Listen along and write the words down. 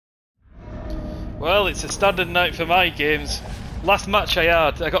Well, it's a standard night for my games. Last match I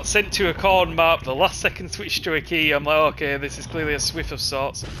had, I got sent to a corn map, the last second switch to a key. I'm like, okay, this is clearly a Swift of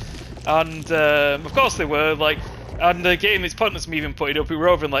sorts. And of course they were, like, and the game, it's pointless me even putting it up, we were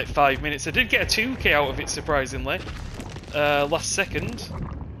over in like 5 minutes. I did get a 2k out of it, surprisingly, last second.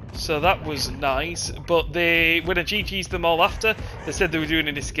 So that was nice, but when I GG'd them all after, they said they were doing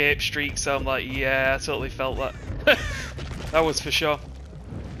an escape streak, so I'm like, yeah, I totally felt that. That was for sure.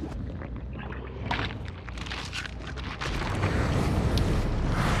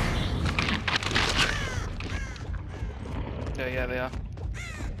 Yeah, they are.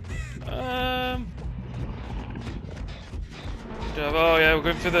 Oh yeah, we're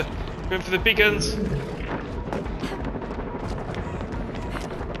going for the big guns.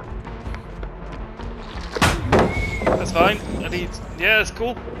 That's fine. I need. Yeah, that's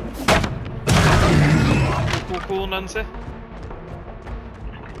cool. Cool, Nancy.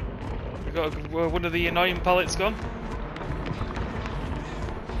 We got one of the annoying pallets gone.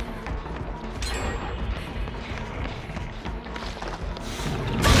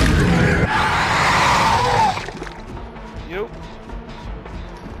 Yo.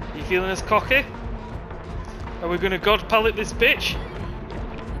 You feeling as cocky? Are we gonna god pallet this bitch?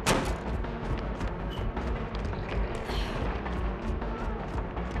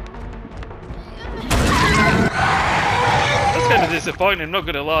 That's kind of disappointing, I'm not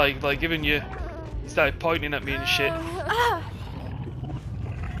gonna lie. Like, given you started pointing at me and shit.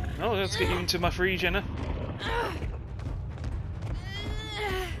 Oh, let's get you into my free, Jenna.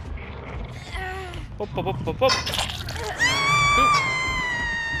 Up.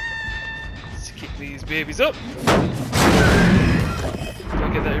 Let's kick these babies up. Gotta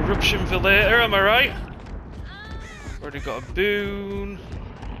get that eruption for later, am I right? Already got a boon.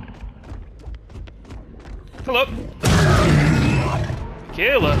 Hello.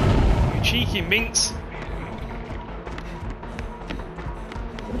 Michaela, you cheeky minx.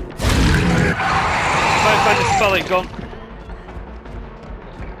 Might find this pallet gone.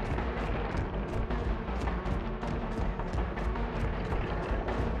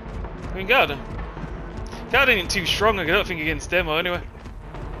 I mean, Garden. Garden ain't too strong, I don't think, against Demo anyway.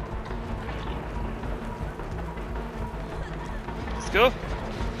 Let's go.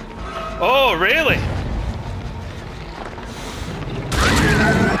 Oh, really?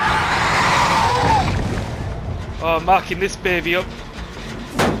 Oh, I'm marking this baby up.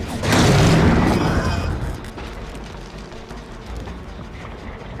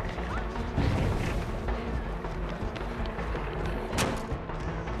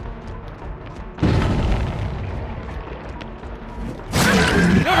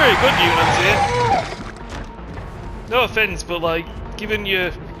 Not very good units here. No offense, but like, given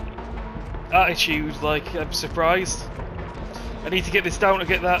your attitude, like, I'm surprised. I need to get this down to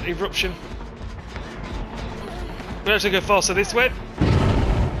get that eruption. We're actually going to force her this way.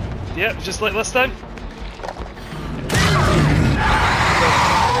 Yep, just like last time.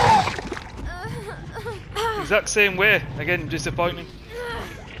 Exact same way. Again, disappointing.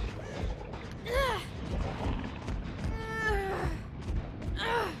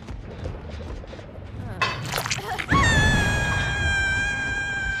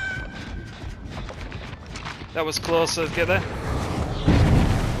 That was close, so let's get there.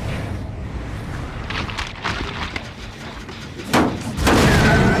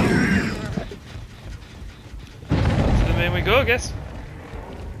 To the main we go, I guess.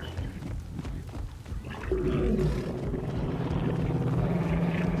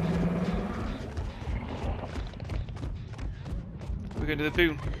 We're going to the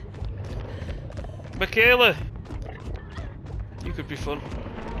boon. Michaela! You could be fun.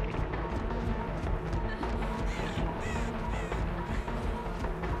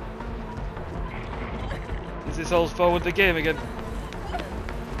 Is this hold forward the game again?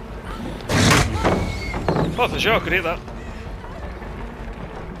 Oh, for sure, I could hit that.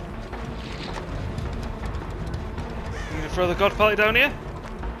 I'm going to throw the god pallet down here.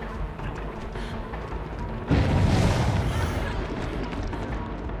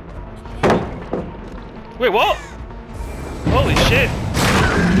 Wait, what? Holy shit!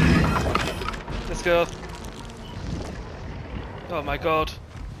 Let's go. Oh my god.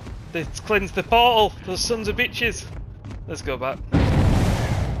 They cleansed the portal, those sons of bitches. Let's go back.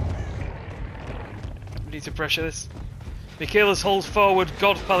 We need to pressure this. Michaela's hold forward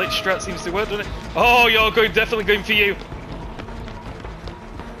god pallet strat seems to work, doesn't it? Oh, you're definitely going for you.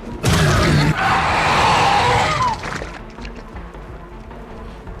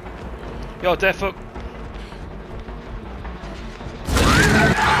 You're defo.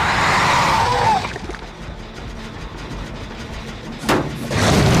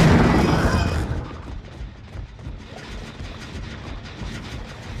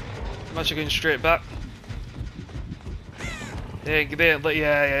 actually going straight back. They ain't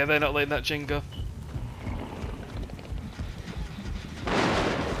yeah, they're not letting that gin go.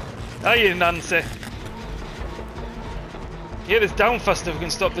 Are you, Nancy? Get this down faster if we can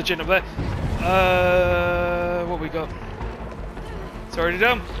stop the gin up there. What we got? It's already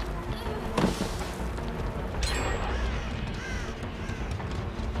down.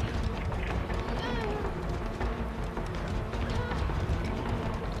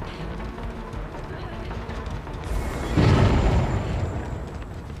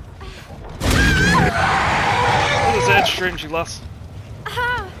 Oh, there's edge stringy lass.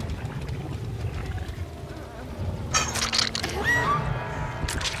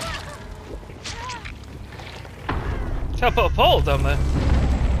 I put a portal down there.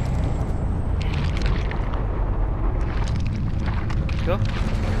 Let's go.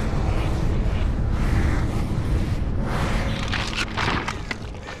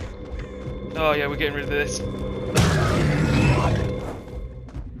 Oh yeah, we're getting rid of this.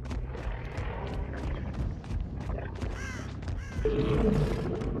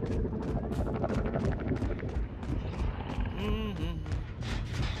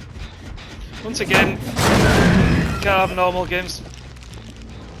 Once again, can't have normal games.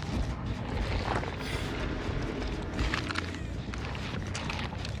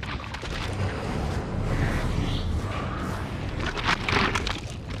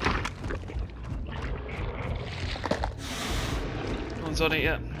 No one's on it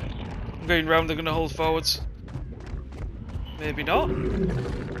yet. I'm going round, they're going to hold forwards. Maybe not.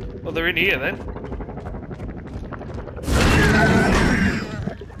 Well, they're in here then.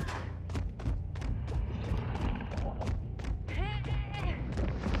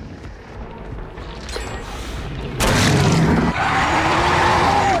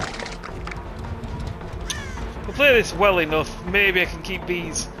 Play this well enough, maybe I can keep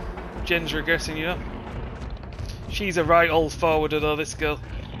these gens regressing, you know. She's a right old forwarder though, this girl.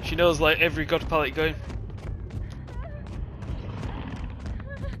 She knows like every god pallet going.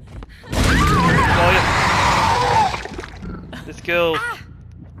 This girl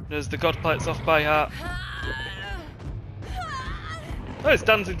knows the god pallets off by heart. Oh, it's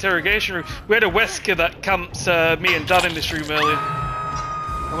Dan's interrogation room. We had a Wesker that camped me and Dan in this room earlier.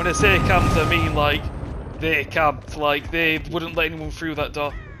 And when I say camped, I mean like they camped, like they wouldn't let anyone through that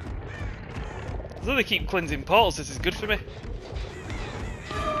door. As though they keep cleansing portals, this is good for me.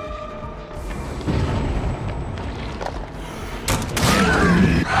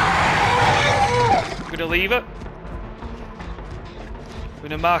 I'm gonna leave it. I'm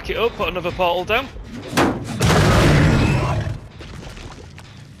gonna mark it up, put another portal down.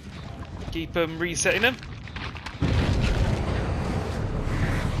 Keep resetting them.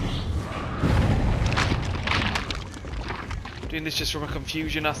 Doing this just from a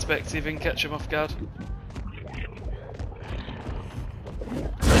confusion aspect, see if we can catch them off guard.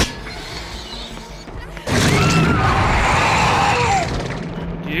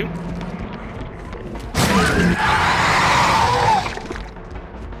 You.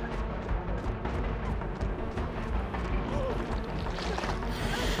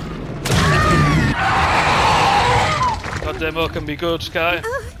 God, demo can be good, Sky.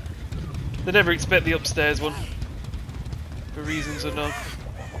 They never expect the upstairs one. For reasons unknown.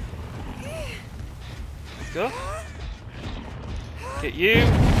 Let's go. Get you.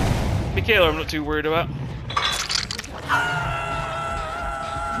 Michaela I'm not too worried about.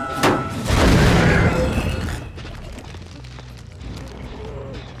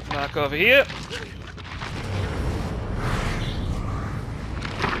 Mark over here.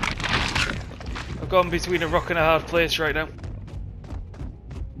 I've gone between a rock and a hard place right now.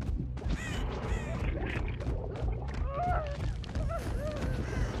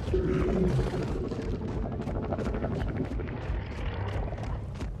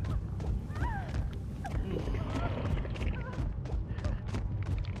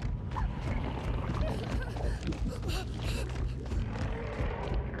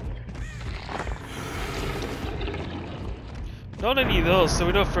 Not any of those, so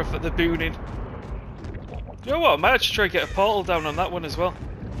we know for the booning. You know what? I might actually try to get a portal down on that one as well.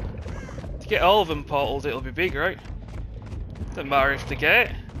 To get all of them portaled, it'll be big, right? Doesn't matter if they get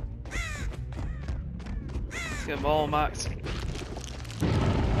it. Let's get them all marked.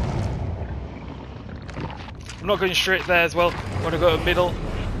 I'm not going straight there as well. I want to go to middle,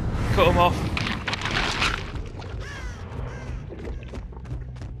 cut them off.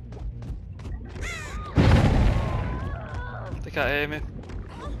 They can't hear me.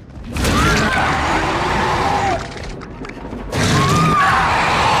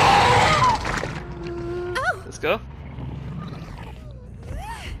 Let's go.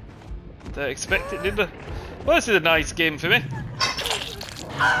 Didn't expect it, did I? Well, this is a nice game for me.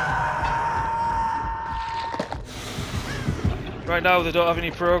 Right now they don't have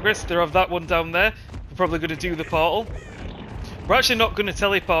any progress. They have that one down there. We're probably going to do the portal. We're actually not going to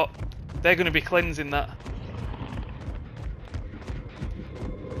teleport. They're going to be cleansing that.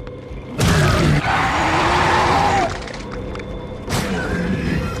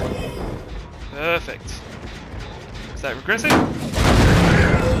 Perfect. Is that regressing?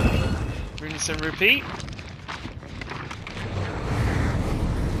 Rinse and repeat.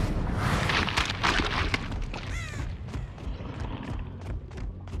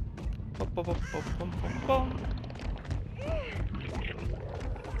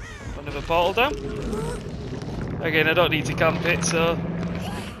 Another portal down. Again, I don't need to camp it, so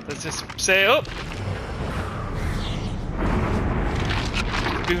let's just set it up.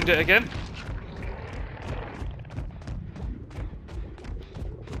 Booned it again.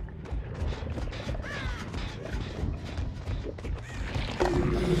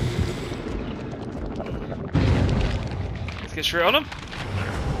 Let's get straight on them.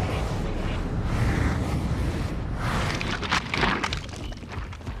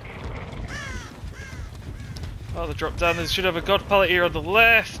 Oh, they dropped down. They should have a god pallet here on the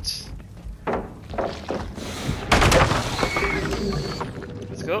left.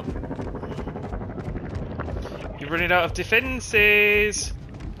 Let's go. You're running out of defences.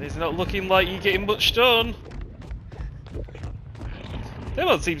 It's not looking like you're getting much done. That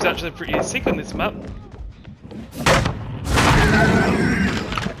one seems actually pretty sick on this map.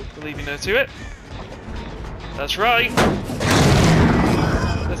 Leaving her to it. That's right.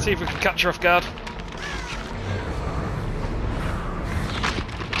 Let's see if we can catch her off guard.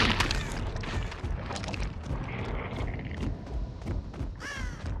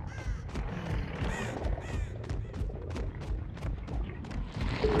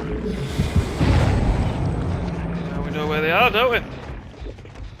 Now we know where they are, don't we?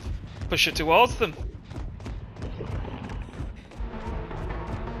 Push her towards them.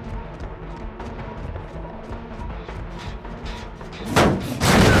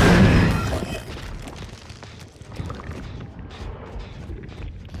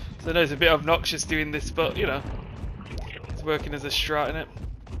 So I know it's a bit obnoxious doing this, but you know, it's working as a strat in it.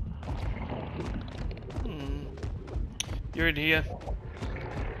 You're in here.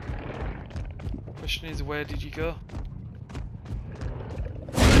 Question is, where did you go?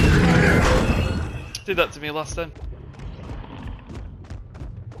 Did that to me last time.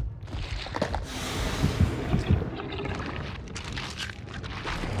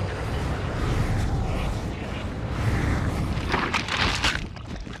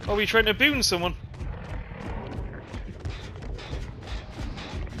 Are we trying to boon someone?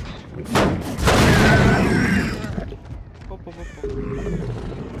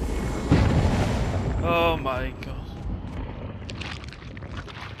 Oh my god.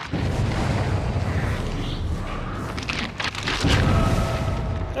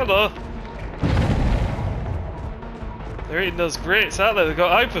 Hello. They're eating those grapes, aren't they? They've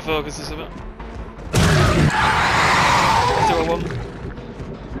got hyperfocus or something. That's what I want.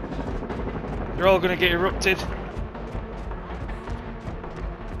 They're all going to get erupted.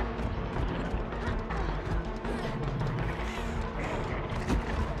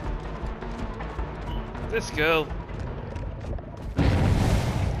 This girl.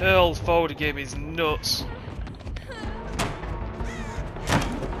 Her whole forward game is nuts.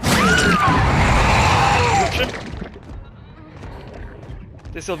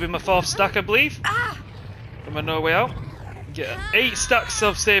 This will be my 4th stack, I believe. Am I no way out? Get 8 stacks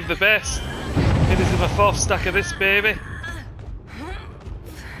of Save the Best. Okay, this is my 4th stack of this baby.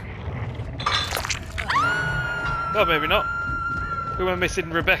 Oh, maybe not. Who am I missing?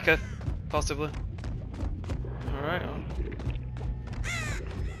 Rebecca, possibly. Alright.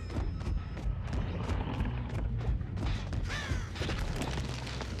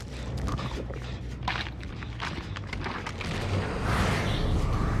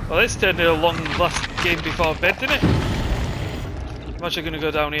 Well, this turned into a long last game before bed, didn't it? I'm actually going to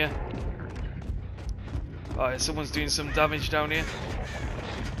go down here. Alright, someone's doing some damage down here.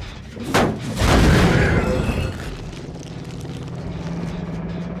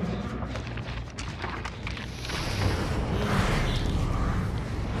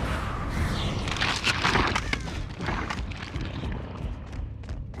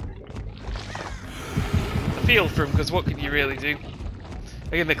 I feel for him, because what can you really do?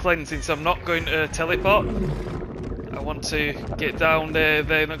 Again, the cleansing, so I'm not going to teleport. I want to get down there,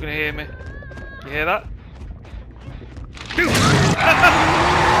 they're not going to hear me. You hear that?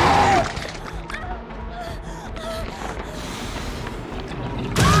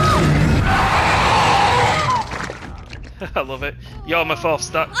 love it. You're my 4th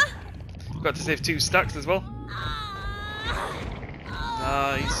stack. Got to save 2 stacks as well.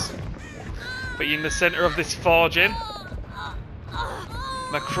 Nice. Put you in the centre of this 4-gen.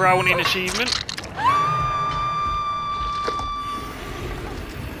 My crowning achievement.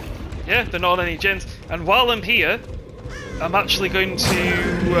 Yeah, they're not on any gens. And while I'm here, I'm actually going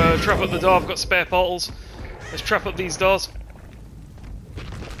to trap up the door. I've got spare portals. Let's trap up these doors.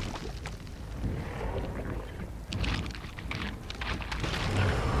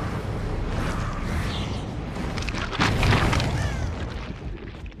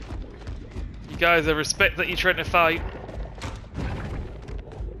 You guys, I respect that you're trying to fight.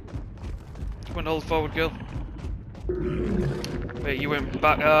 Come on, hold forward, girl. Wait, you went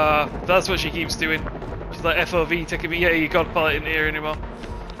back. That's what she keeps doing. She's like, FOV, taking me. Yeah, you god pallet in here anymore.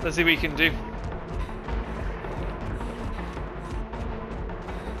 Let's see what you can do.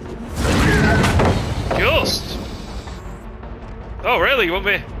 Just. Oh, really? You want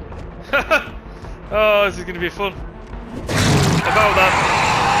me? Oh, this is going to be fun. About that.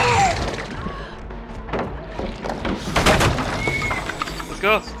 Let's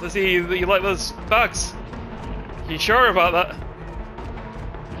go. Let's see that you like those bags. You sure about that?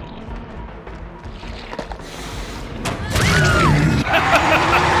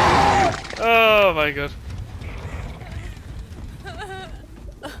 Oh my god.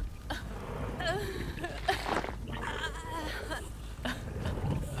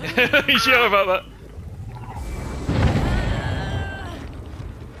 You sure about that?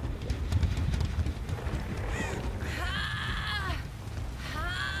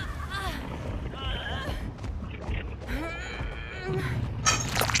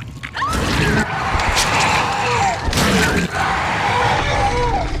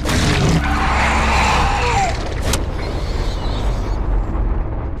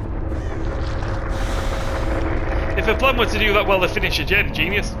 If a plan were to do that while they finish a gen,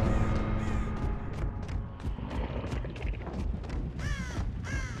 genius.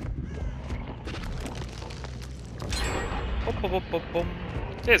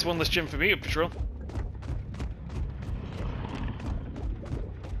 Here's one less gen for me up patrol.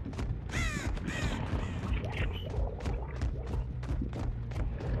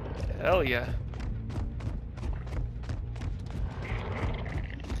 Hell yeah.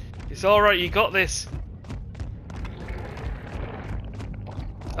 It's alright, you got this.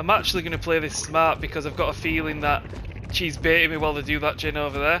 I'm actually going to play this smart because I've got a feeling that she's baiting me while they do that gen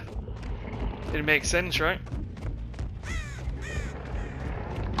over there. It makes sense, right?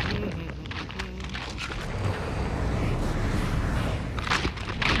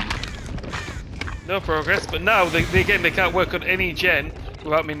 No progress, but now they can't work on any gen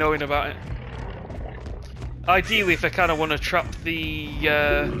without me knowing about it. Ideally, if I kind of want to trap the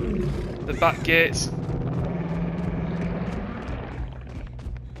back gates.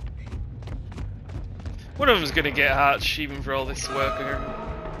 One of them's gonna get hatched, even for all this work here.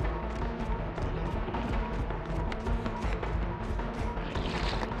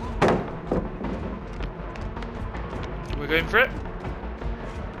 We're going for it.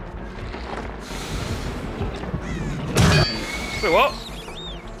 Wait, what?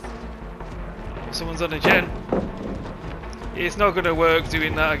 Someone's on a gen. It's not gonna work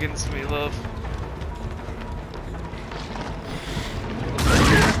doing that against me, love.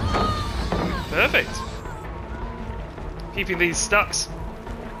 Perfect. Keeping these stacks.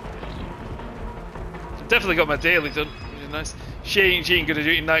 I've definitely got my daily done, which is nice. She ain't gonna do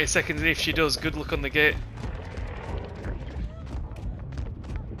it in 90 seconds, and if she does, good luck on the gate.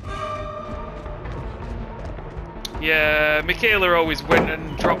 Yeah, Michaela always went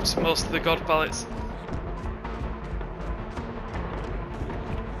and dropped most of the god pallets.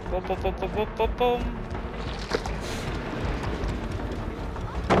 Bum, bum, bum, bum, bum, bum, bum.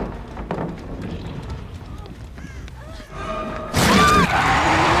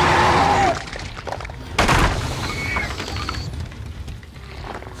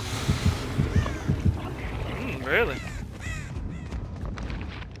 Really?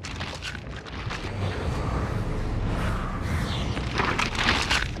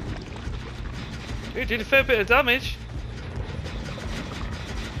 It did a fair bit of damage.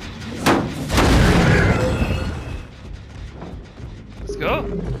 Let's go.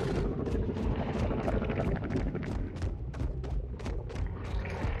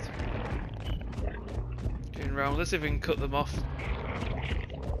 Going round, let's see if we can cut them off.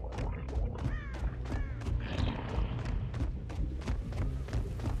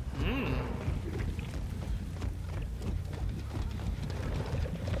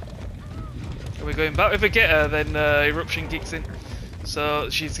 We're going back. If we get her, then Eruption kicks in. So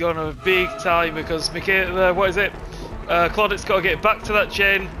she's gone a big time because Michaela, what is it? Claudette's got to get back to that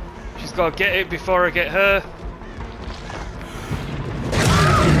gen. She's got to get it before I get her.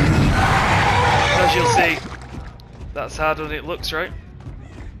 As you'll see, that's harder than it looks, right?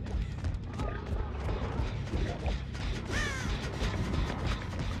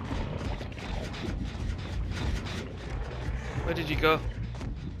 Where did you go?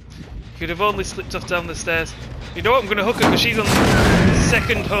 You could have only slipped off down the stairs. You know what? I'm going to hook her because she's on the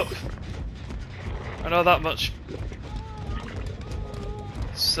second hook. I know that much.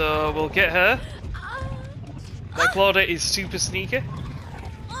 So we'll get her. My Claudette is super sneaky.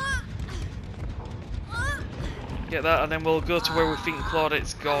 Get that, and then we'll go to where we think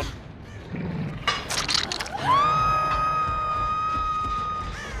Claudette's gone.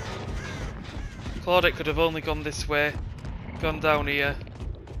 Claudette could have only gone this way, gone down here,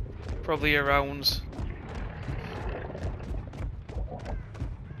 probably around.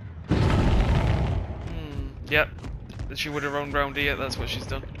 Yep, she would have run round here, that's what she's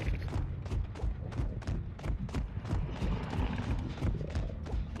done.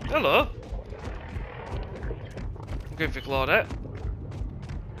 Hello! I'm going for Claudette.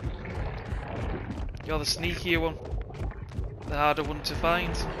 You're the sneakier one. The harder one to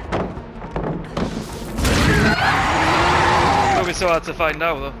find. Won't be so hard to find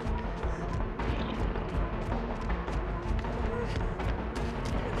now though.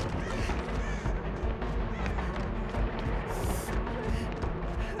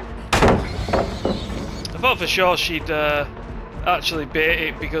 I thought for sure she'd actually bait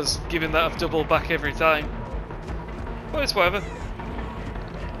it because given that I've doubled back every time. But it's whatever.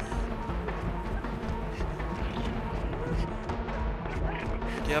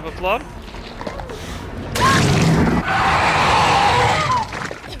 Do you have a plan?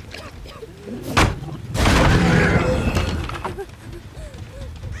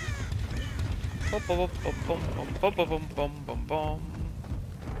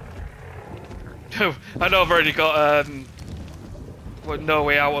 I know I've already got well, no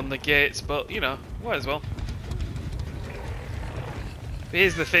way out on the gates, but you know, might as well. But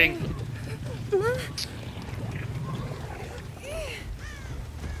here's the thing.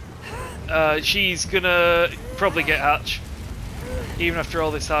 She's gonna probably get Hatch, even after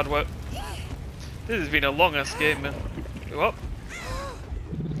all this hard work. This has been a long ass game, man. What?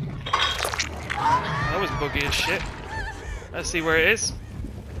 That was buggy as shit. Let's see where it is.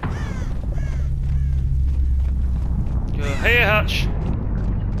 Go, hey Hatch.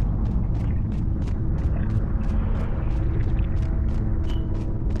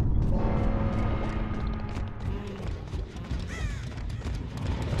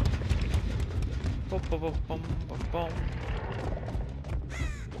 Bum, bum, bum, bum, bum, bum.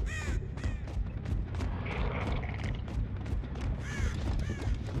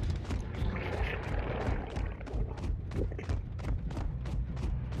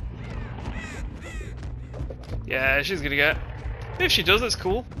 Yeah, she's gonna get. If she does, that's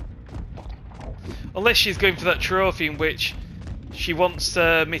cool. Unless she's going for that trophy in which she wants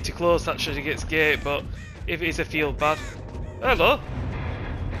me to close that so she gets gate, but if it is, I feel bad. Hello.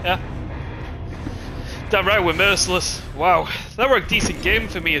 Yeah. Damn right, we're merciless. Wow, that were a decent game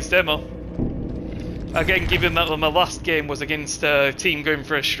for me as demo. Again, given that my last game was against a team going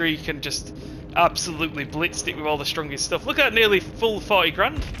for a streak and just absolutely blitzed it with all the strongest stuff. Look at nearly full 40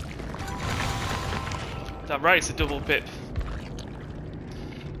 grand. Damn right, it's a double pip.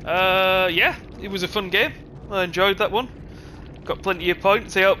 Yeah, it was a fun game. I enjoyed that one. Got plenty of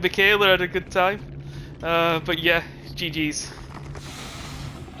points. I hope Michaela had a good time. But yeah, GG's.